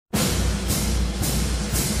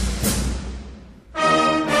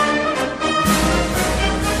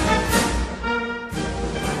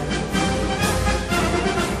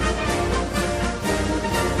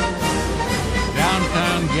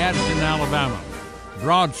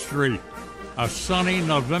Broad Street, a sunny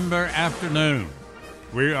November afternoon.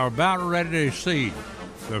 We are about ready to see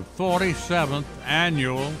the 47th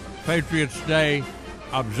annual Patriots Day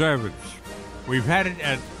observance. We've had it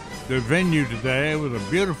at the venue today with a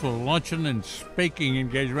beautiful luncheon and speaking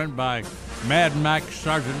engagement by Mad Mac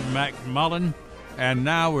Sergeant Mack Butler, and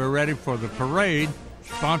now we're ready for the parade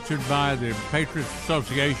sponsored by the Patriots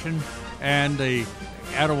Association and the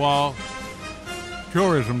Etowah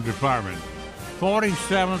Tourism Department.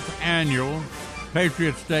 47th annual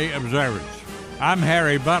Patriots Day observance. I'm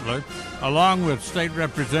Harry Butler, along with State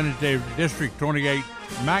Representative District 28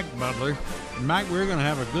 Mack Butler. Mack, we're going to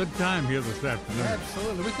have a good time here this afternoon.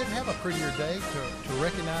 Absolutely. We couldn't have a prettier day to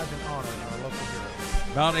recognize and honor our local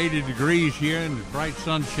heroes. About 80 degrees here in the bright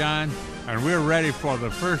sunshine, and we're ready for the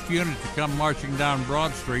first unit to come marching down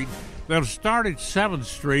Broad Street. They'll start at 7th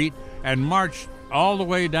Street and march all the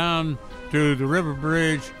way down to the River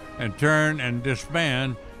Bridge and turn and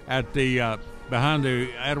disband at the behind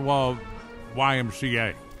the Etowah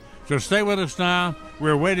YMCA. So stay with us now.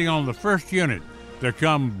 We're waiting on the first unit to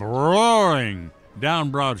come roaring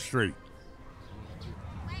down Broad Street.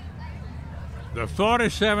 The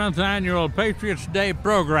 47th annual Patriots Day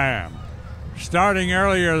program, starting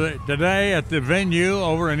earlier today at the venue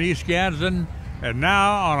over in East Gadsden, and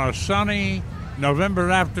now on a sunny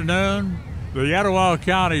November afternoon, the Etowah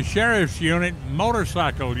County Sheriff's Unit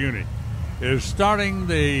Motorcycle Unit is starting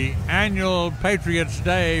the annual Patriots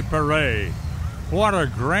Day Parade. What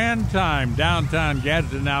a grand time downtown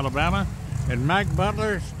Gadsden, Alabama. And Mack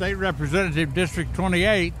Butler, State Representative District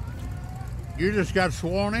 28, you just got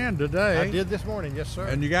sworn in today. I did this morning, yes, sir.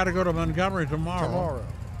 And you got to go to Montgomery tomorrow. Tomorrow.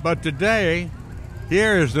 But today,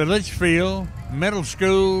 here is the Litchfield Middle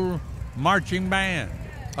School Marching Band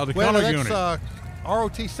of the Color Unit.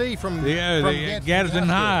 ROTC from the Gadsden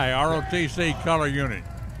High High ROTC Color Unit.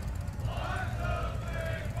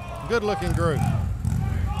 Good-looking group.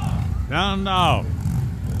 Sound off.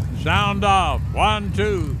 Sound off. 1,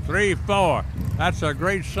 2, 3, 4. That's a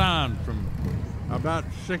great sound from about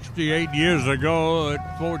 68 years ago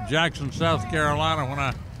at Fort Jackson, South Carolina, when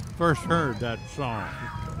I first heard that song.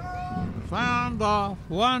 Sound off.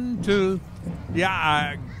 1, 2. Yeah,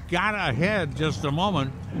 I got ahead just a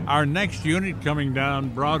moment. Our next unit coming down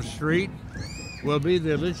Broad Street will be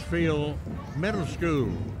the Litchfield Middle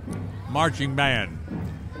School Marching Band.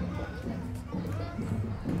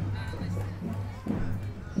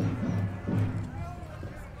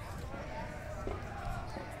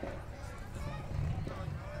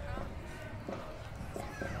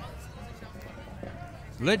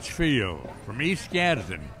 Litchfield from East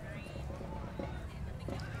Gadsden.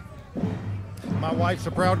 My wife's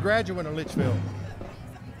a proud graduate of Litchfield,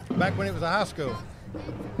 back when it was a high school.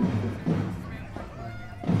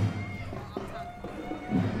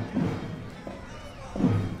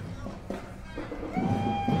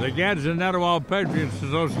 The Gadsden Etowah Patriots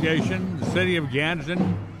Association, the City of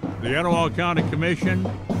Gadsden, the Etowah County Commission,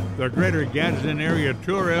 the Greater Gadsden Area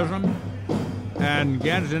Tourism, and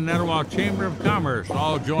Gadsden Etowah Chamber of Commerce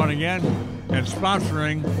all joining in and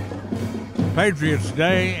sponsoring Patriots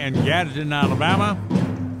Day in Gadsden, Alabama,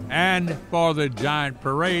 and for the giant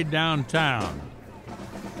parade downtown.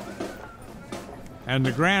 And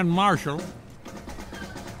the Grand Marshal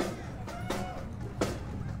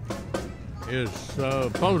is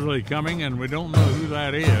supposedly coming, and we don't know who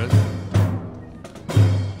that is.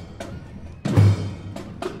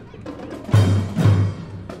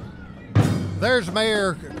 There's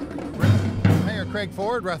Mayor Craig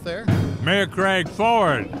Ford right there. Mayor Craig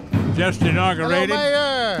Ford just inaugurated.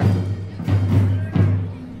 Hello, Mayor.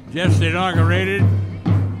 Just inaugurated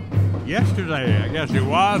yesterday, I guess it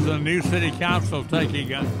was, the new city council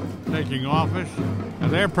taking office,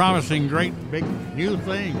 and they're promising great big new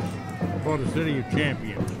things for the city of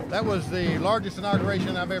Champions. That was the largest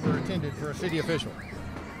inauguration I've ever attended for a city official.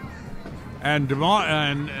 And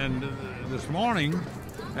this morning,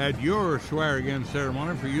 at your swear-in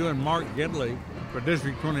ceremony for you and Mark Gidley for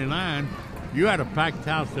District 29, you had a packed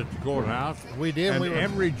house at the courthouse. We did. And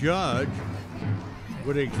every judge,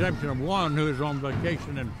 with the exception of one who is on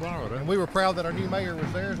vacation in Florida. And we were proud that our new mayor was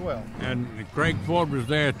there as well. And Craig Ford was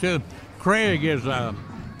there, too. Craig is a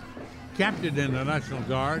captain in the National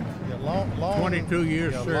Guard, long 22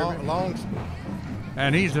 years service. Long.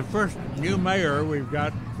 And he's the first new mayor we've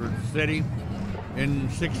got for the city in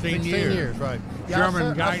 16 years. 16 years, right. Yeah,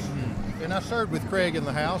 Sherman Guyton. And I served with Craig in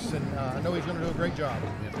the House, and I know he's going to do a great job.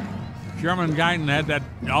 Sherman Guyton had that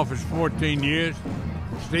office 14 years.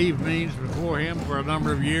 Steve Means before him for a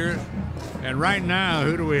number of years. And right now,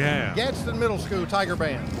 who do we have? Gadsden Middle School Tiger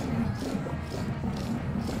Band.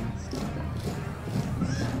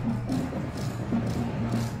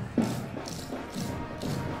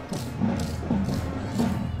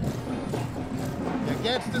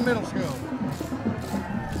 Gadsden Middle School.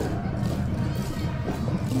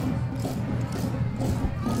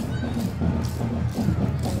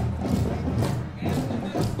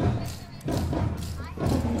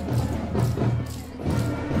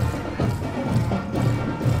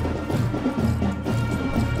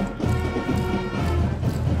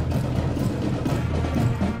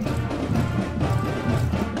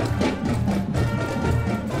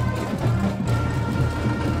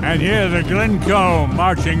 And here's the Glencoe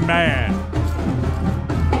Marching Band.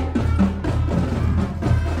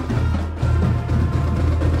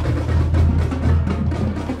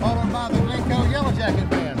 Followed by the Glencoe Yellow Jacket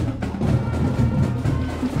Band.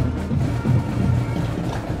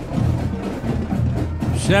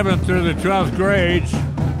 Seventh through the 12th grades.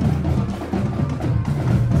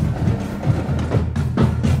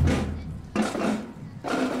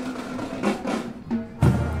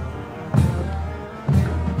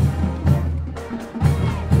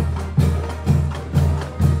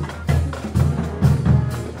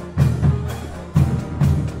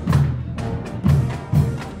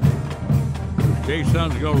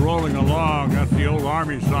 Sons go rolling along. That's the old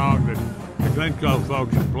Army song that the Glencoe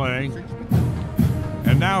folks are playing.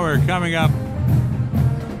 And now we're coming up.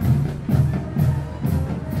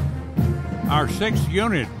 Our 6th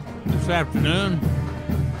unit this afternoon,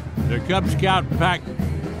 the Cub Scout Pack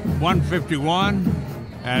 151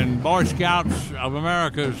 and Boy Scouts of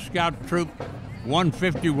America's Scout Troop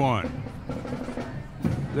 151.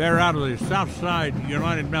 They're out of the Southside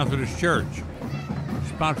United Methodist Church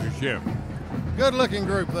sponsorship. Good looking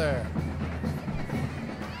group there.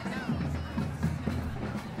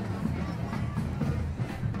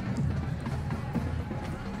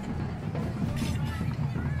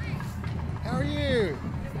 How are you?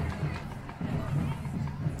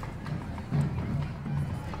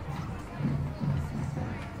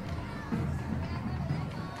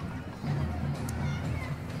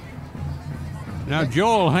 Now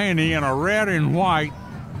Joel Haney in a red and white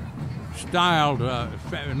styled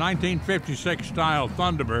 1956 style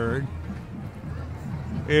Thunderbird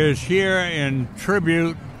is here in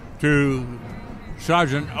tribute to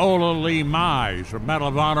Sergeant Ola Lee Mize, a Medal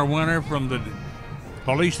of Honor winner from the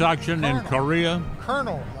police auction in Korea.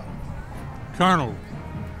 Colonel.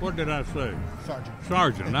 What did I say?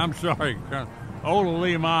 Sergeant. I'm sorry. Ola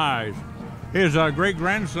Lee Mize. His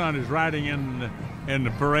great-grandson is riding in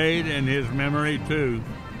the parade in his memory, too.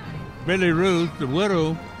 Billy Ruth, the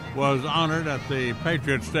widow, was honored at the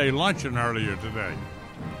Patriots' Day luncheon earlier today.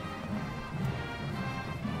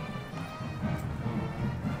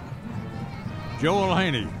 Joel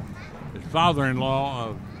Haney is father-in-law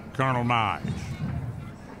of Colonel Mize.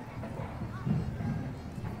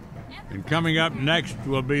 And coming up next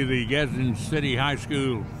will be the Gadsden City High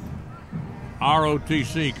School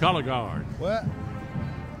ROTC Color Guard. Well,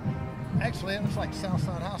 actually, it looks like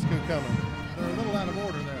Southside High School coming. They're a little out of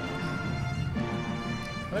order there.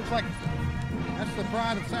 Looks like that's the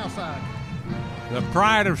Pride of Southside. The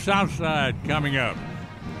Pride of Southside coming up.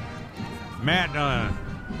 Matt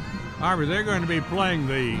Harvey, they're going to be playing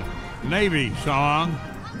the Navy song.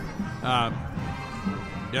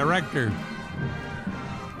 Director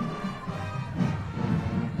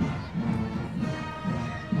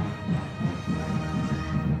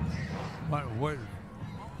what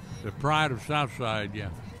the Pride of Southside, yeah.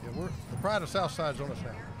 Yeah, the Pride of Southside's on us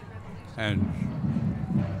now. And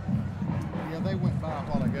yeah, they went by a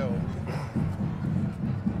while ago.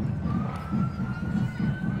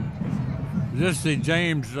 Is this the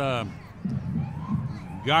James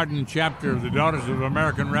Garden chapter of the Daughters of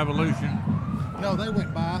American Revolution? No, they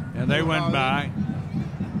went by. And they went by.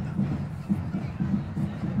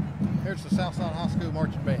 Here's the Southside High School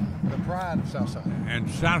Marching Band, the Pride of Southside. And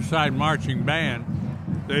Southside Marching Band.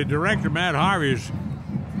 The director, Matt Harvey's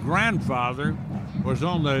grandfather, was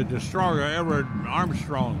on the destroyer Everett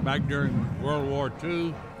Armstrong back during World War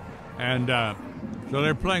II. And so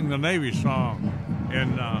they're playing the Navy song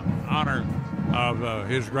in honor of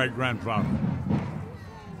his great-grandfather.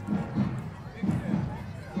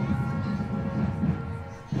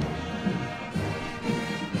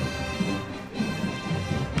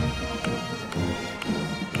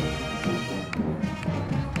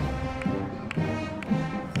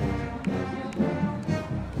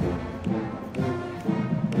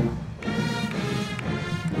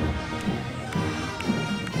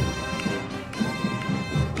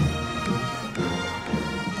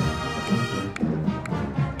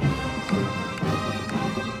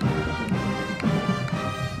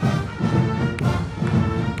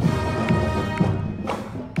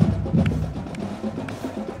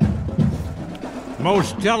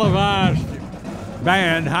 Most televised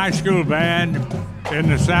band, high school band in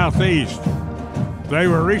the Southeast. They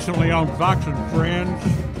were recently on Fox and Friends.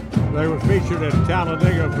 They were featured at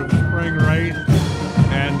Talladega for the spring race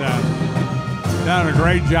and done a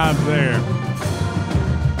great job there.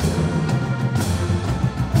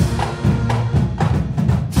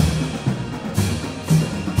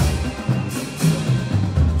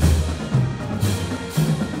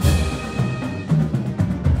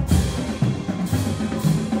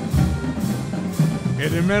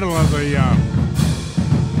 In the middle of the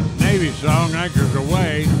Navy song, Anchors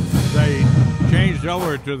Away, they changed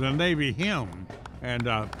over to the Navy hymn and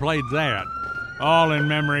played that, all in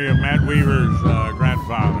memory of Matt Weaver's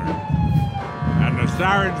grandfather. And the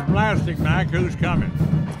sirens blasting, Mac. Who's coming?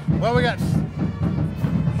 Well, we got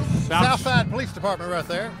Southside Police Department right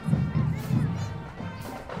there.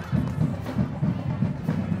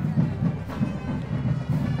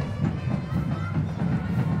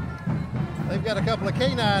 They've got a couple of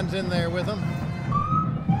canines in there with them.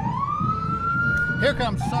 Here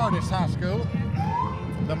comes Sardis High School,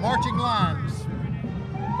 the marching lines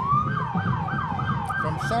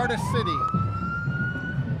from Sardis City.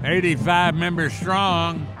 85 members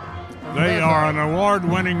strong. They are an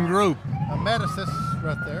award-winning group. A Medicis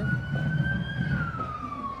right there.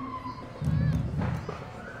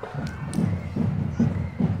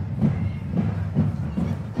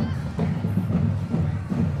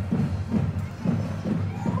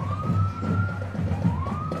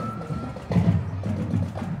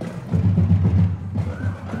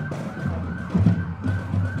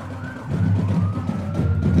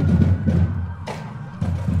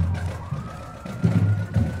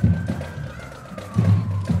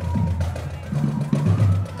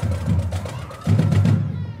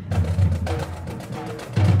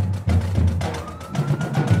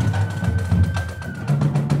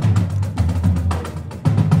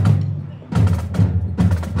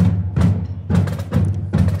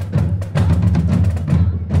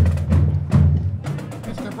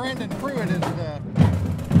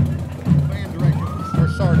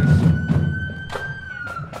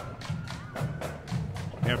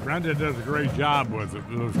 Brenda does a great job with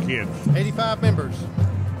those kids. 85 members.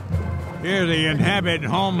 Here the Inhabit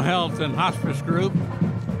Home Health and Hospice Group.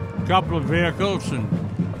 A couple of vehicles and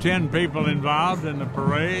 10 people involved in the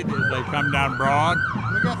parade as they come down Broad.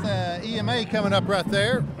 We got the EMA coming up right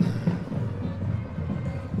there.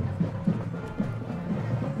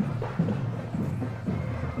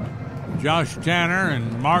 Josh Tanner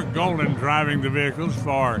and Mark Golden driving the vehicles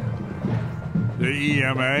for the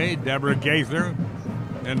EMA. Deborah Gaither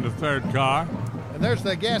in the third car. And there's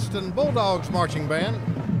the Gadsden Bulldogs marching band.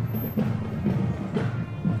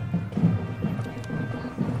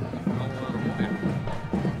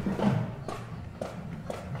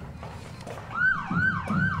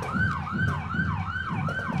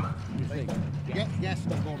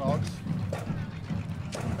 Gadsden Bulldogs.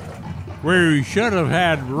 We should have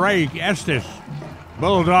had Ray Estes,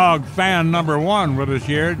 Bulldog fan number 1, with us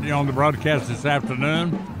here on the broadcast this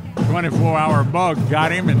afternoon. 24-hour bug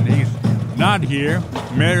got him, and he's not here.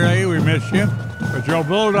 Mary, we miss you. But your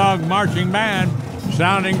Bulldog marching band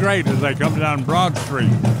sounding great as they come down Broad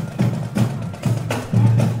Street.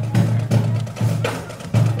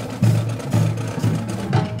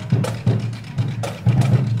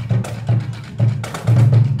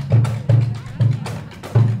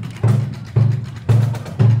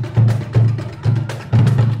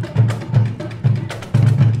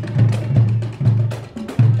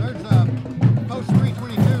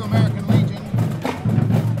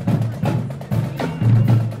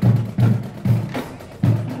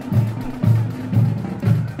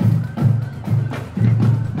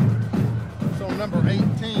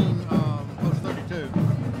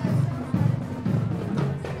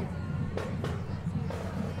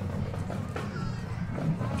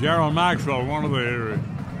 Gerald Maxwell, one of the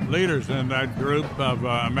leaders in that group of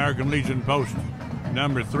American Legion Post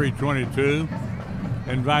number 322,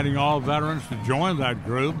 inviting all veterans to join that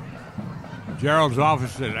group. Gerald's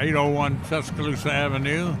office at 801 Tuscaloosa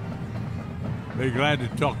Avenue. Be glad to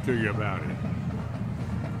talk to you about it.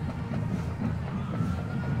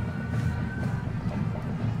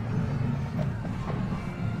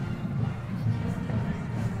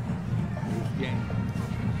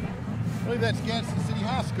 I believe that's Gadsden City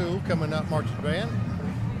High School coming up marching band.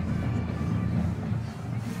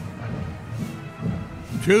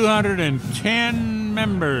 210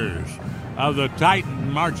 members of the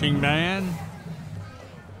Titan Marching Band.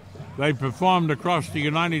 They performed across the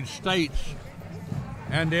United States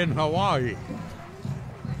and in Hawaii.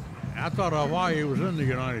 I thought Hawaii was in the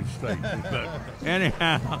United States. But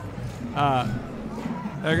anyhow,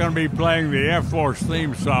 they're going to be playing the Air Force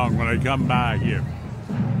theme song when they come by here.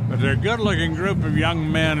 But they're a good-looking group of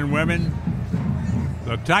young men and women.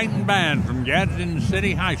 The Titan Band from Gadsden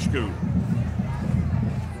City High School.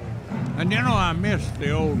 And you know, I miss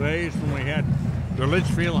the old days when we had the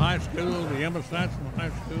Litchfield High School, the Emma Saxon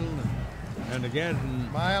High School, and the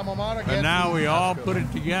Gadsden. My alma mater, And now we all School. put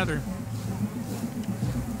it together.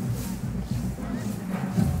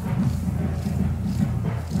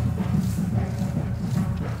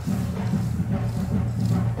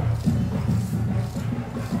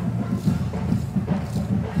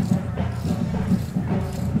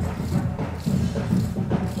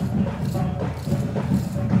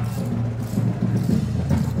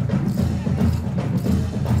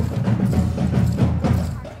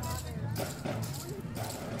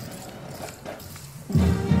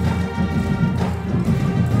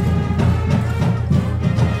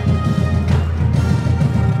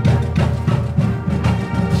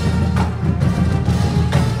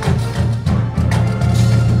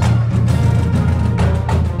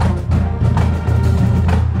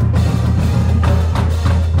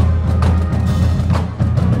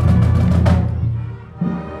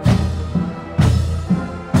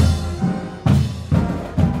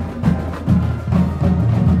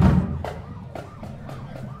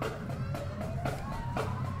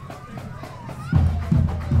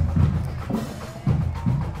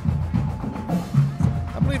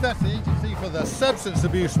 That's the agency for the substance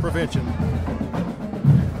abuse prevention.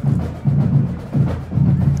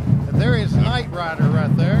 And there is Knight Rider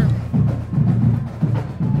right there.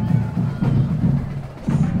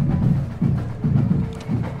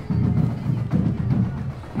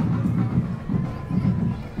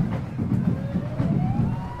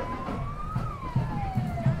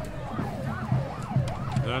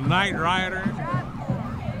 The Knight Rider,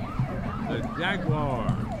 the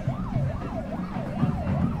Jaguar.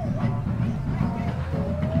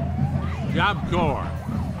 Job Corps,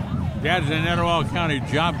 Gadsden and Etowah County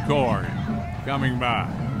Job Corps coming by.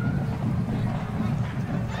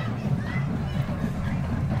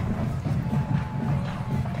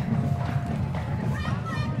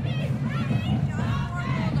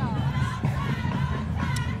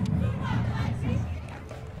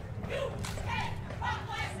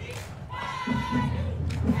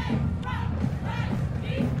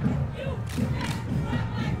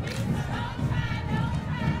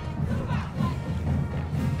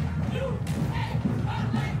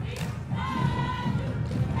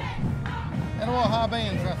 Etowah High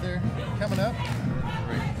Bands right there coming up.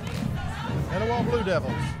 Etowah Blue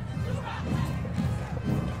Devils.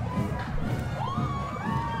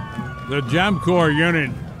 The Job Corps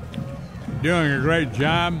unit doing a great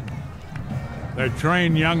job. They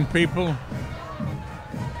train young people.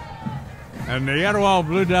 And the Etowah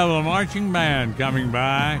Blue Devil Marching Band coming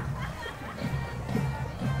by.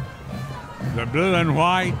 The blue and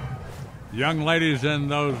white. Young ladies in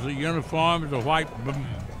those uniforms, the white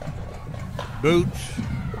boots.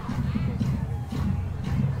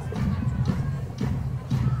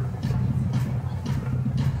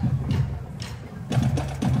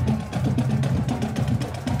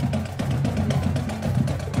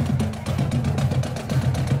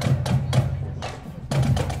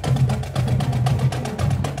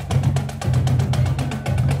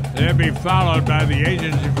 They'll be followed by the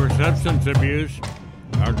Agency for Substance Abuse,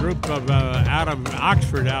 a group of out of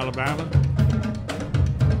Oxford, Alabama.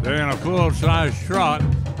 They're in a full-size trot.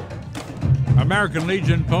 American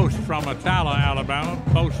Legion Post from Atala, Alabama,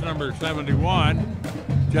 post number 71,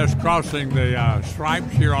 just crossing the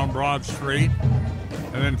stripes here on Broad Street,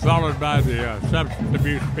 and then followed by the substance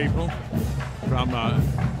abuse people from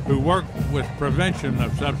who work with prevention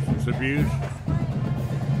of substance abuse.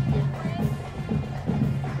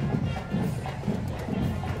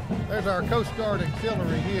 There's our Coast Guard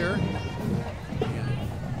Auxiliary here.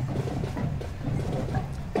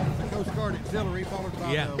 The Coast Guard Auxiliary followed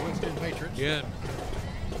by the West End Patriots. Yeah.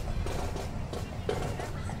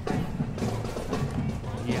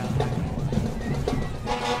 Yeah.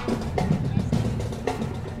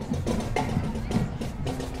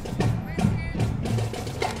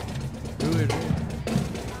 Who is it?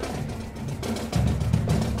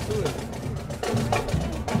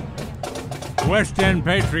 West End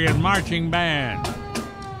Patriot Marching Band.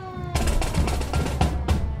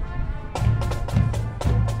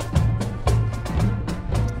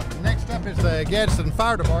 Next up is the Gadsden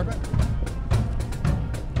Fire Department.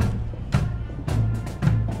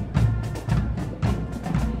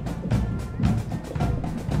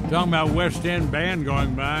 Talking about West End Band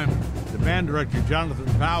going by, the band director, Jonathan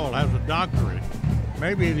Powell, has a doctorate.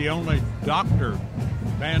 Maybe the only doctor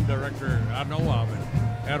band director I know of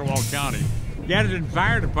in Etowah County. Gadsden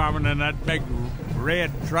Fire Department in that big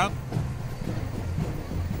red truck.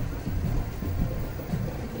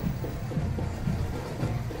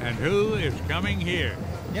 And who is coming here?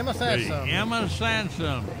 Emma Sansom. The Emma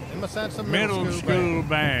Sansom. Emma Sansom Middle School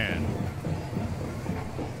Band.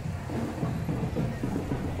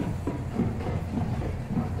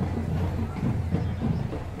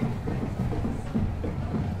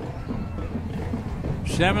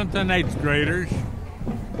 Seventh and eighth graders.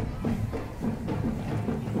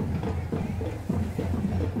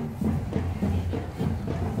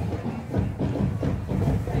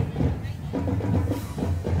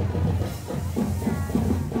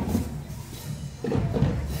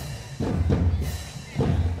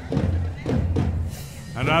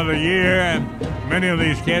 Another year, and many of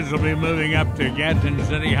these kids will be moving up to Gadsden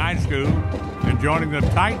City High School and joining the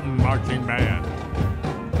Titan Marching Band.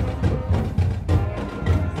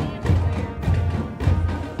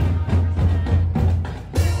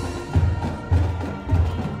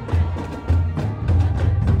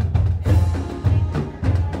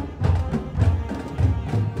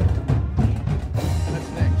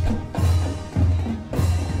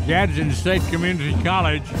 Gadsden State Community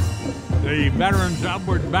College, the Veterans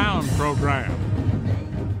Upward Bound program,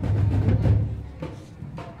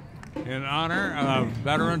 in honor of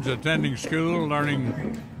veterans attending school,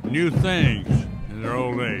 learning new things in their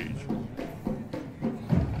old age.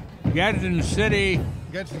 Gadsden State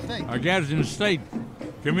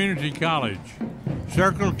Community College,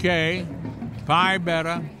 Circle K, Pi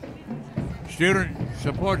Beta, Student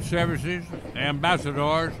Support Services,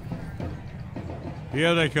 Ambassadors.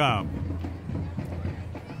 Here they come.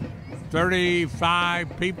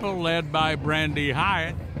 35 people led by Brandy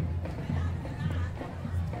Hyatt.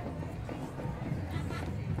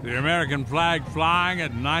 The American flag flying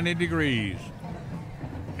at 90 degrees.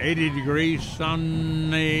 80 degrees,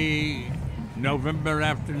 sunny November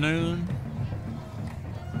afternoon.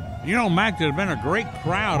 You know, Mack, there's been a great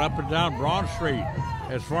crowd up and down Broad Street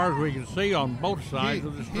as far as we can see on both sides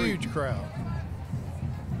of the street. Huge crowd.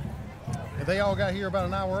 They all got here about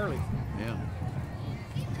an hour early. Yeah.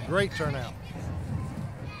 Great turnout.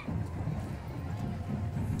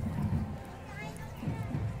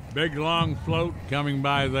 Big long float coming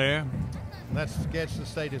by there. That's Gadsden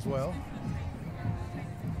State as well.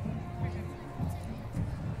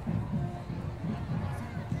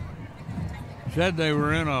 Said they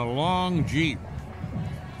were in a long Jeep.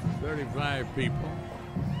 35 people.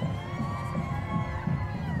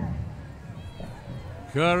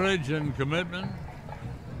 Courage and commitment.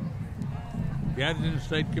 Gadsden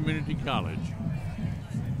State Community College.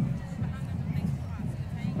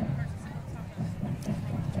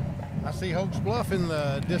 I see Hoax Bluff in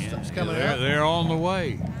the distance coming up. They're on the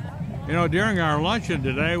way. You know, during our luncheon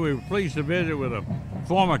today, we were pleased to visit with a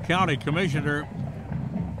former county commissioner,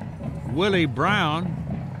 Willie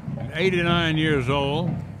Brown, 89 years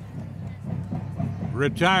old,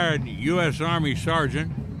 retired U.S. Army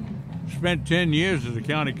Sergeant, spent 10 years as a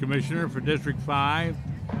county commissioner for District 5.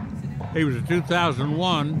 He was a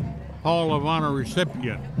 2001 Hall of Honor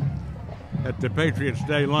recipient at the Patriots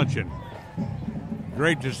Day luncheon.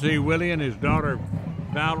 Great to see Willie and his daughter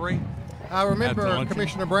Valerie. I remember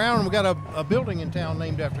Commissioner Brown. We got a building in town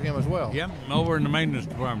named after him as well. Yep, over in the maintenance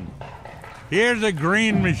department. Here's a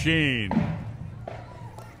green machine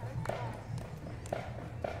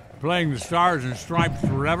playing the Stars and Stripes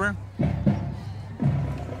Forever.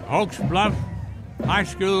 Hoax Bluff High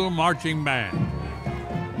School Marching Band.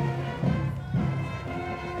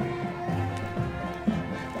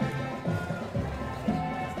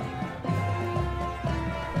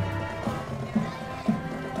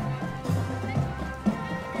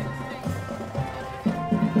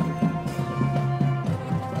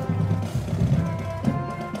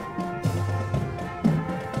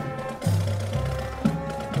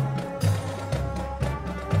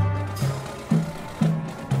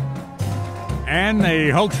 And the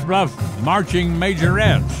Hoax Bluff Marching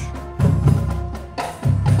Majorettes.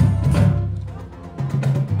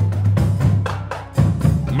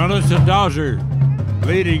 Melissa Dawser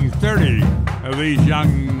leading 30 of these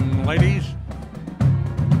young ladies.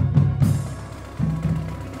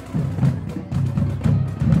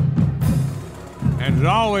 And there's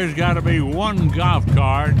always got to be one golf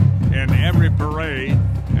cart in every parade,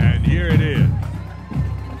 and here it is.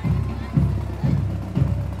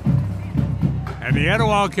 And the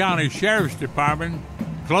Etowah County Sheriff's Department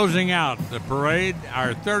closing out the parade,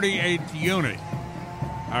 our 38th unit.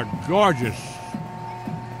 A gorgeous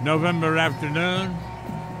November afternoon.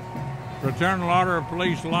 Fraternal Order of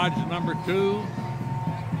Police Lodge number 2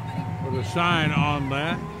 with a sign on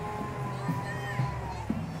that.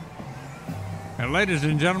 And ladies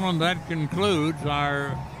and gentlemen, that concludes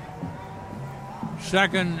our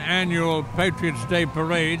second annual Patriots Day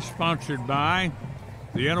Parade, sponsored by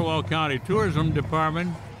the Etowah County Tourism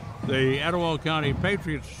Department, the Etowah County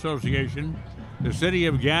Patriots Association, the City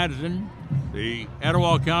of Gadsden, the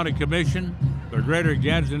Etowah County Commission, the Greater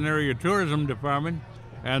Gadsden Area Tourism Department,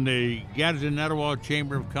 and the Gadsden Etowah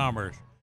Chamber of Commerce.